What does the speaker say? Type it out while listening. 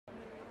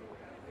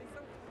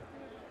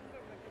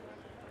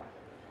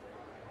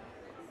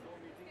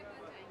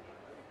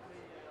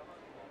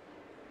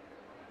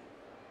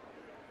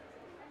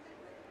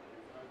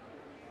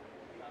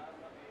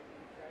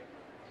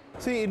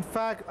See, in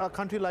fact, a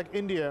country like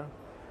India,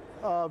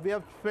 we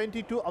have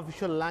 22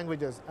 official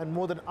languages and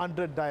more than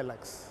 100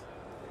 dialects.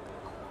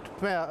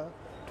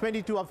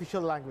 22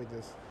 official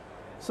languages.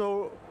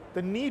 So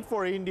the need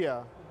for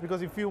India,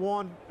 because if you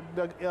want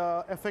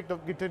the effect of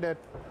internet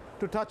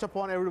to touch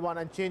upon everyone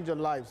and change their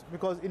lives,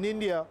 because in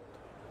India,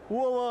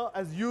 whoever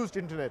has used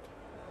internet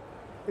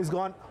is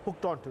gone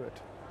hooked onto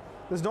it.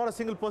 There's not a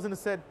single person who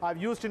said,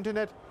 I've used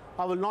internet,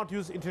 I will not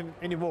use internet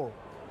anymore.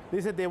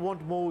 They said they want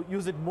to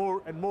use it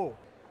more and more.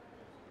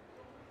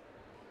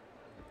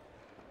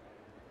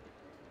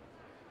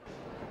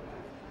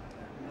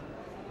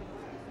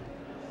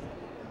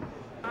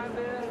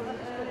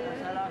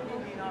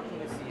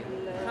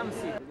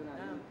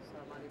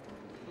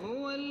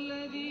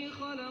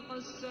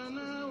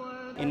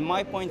 In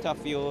my point of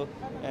view,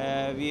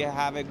 we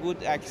have a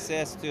good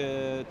access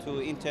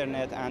to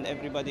internet, and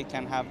everybody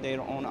can have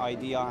their own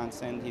idea and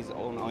send his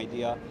own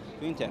idea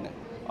to internet.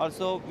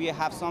 Also, we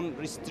have some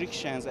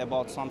restrictions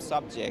about some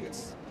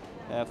subjects.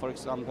 For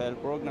example,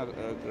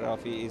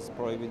 pornography is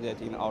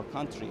prohibited in our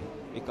country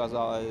because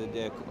of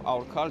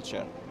our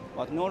culture.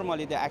 But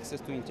normally the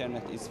access to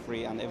internet is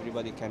free and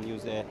everybody can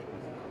use it.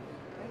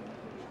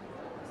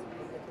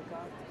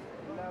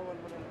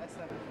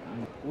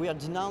 We are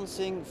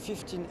denouncing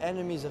 15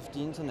 enemies of the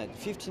internet,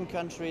 15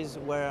 countries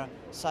where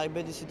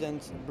cyber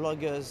dissidents,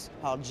 bloggers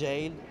are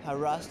jailed,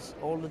 harassed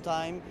all the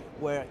time,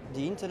 where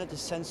the internet is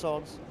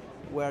censored,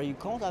 where you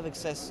can't have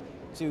access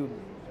to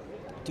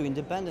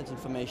independent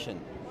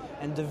information.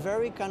 And the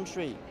very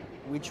country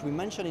which we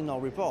mentioned in our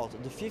report,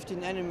 the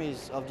 15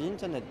 enemies of the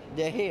internet,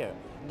 they're here.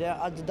 They're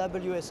at the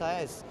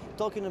WSIS,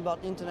 talking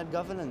about internet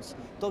governance,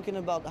 talking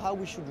about how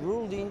we should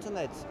rule the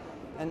internet,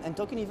 and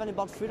talking even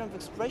about freedom of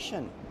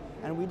expression.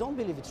 And we don't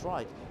believe it's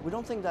right. We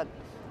don't think that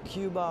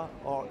Cuba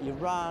or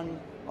Iran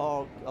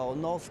or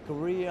North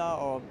Korea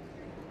or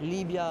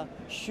Libya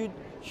should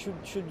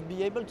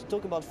be able to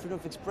talk about freedom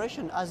of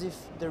expression as if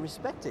they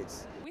respect it.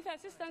 With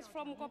assistance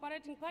from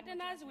cooperating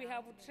partners, we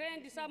have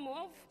trained some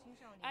of,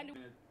 and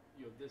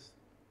this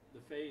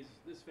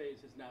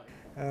phase is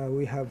now.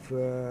 We have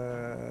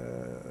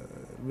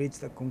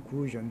reached a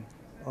conclusion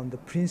on the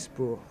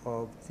principle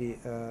of the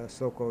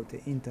so-called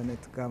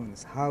internet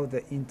governance, how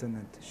the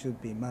internet should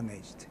be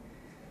managed.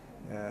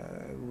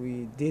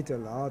 We did a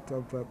lot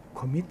of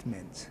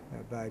commitments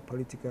by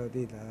political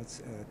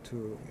leaders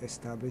to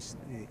establish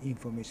the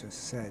information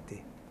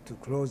society, to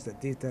close the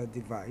data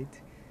divide.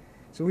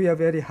 So we are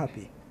very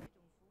happy.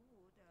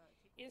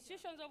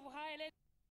 institutions of higher